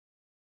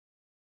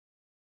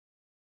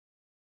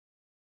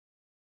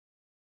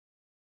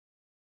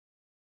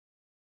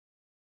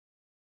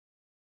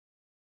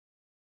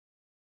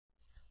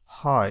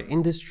Hi,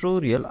 in this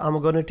tutorial,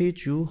 I'm gonna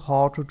teach you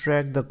how to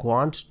track the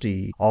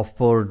quantity of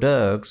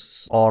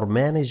products or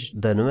manage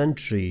the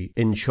inventory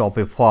in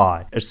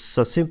Shopify. It's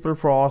a simple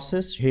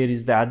process. Here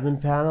is the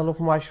admin panel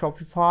of my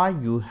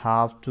Shopify. You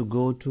have to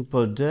go to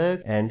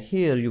product and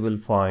here you will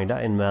find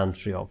an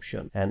inventory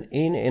option. And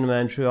in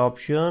inventory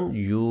option,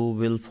 you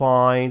will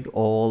find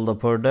all the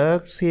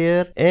products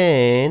here.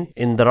 And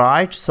in the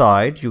right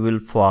side, you will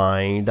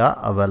find a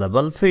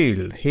available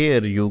field.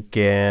 Here you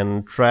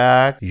can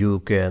track,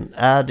 you can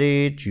edit,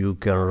 you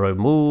can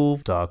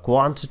remove the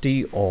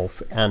quantity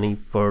of any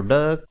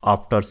product.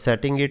 After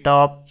setting it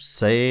up,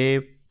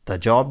 save, the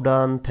job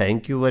done.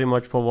 Thank you very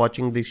much for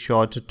watching this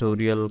short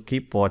tutorial.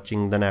 Keep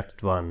watching the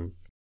next one.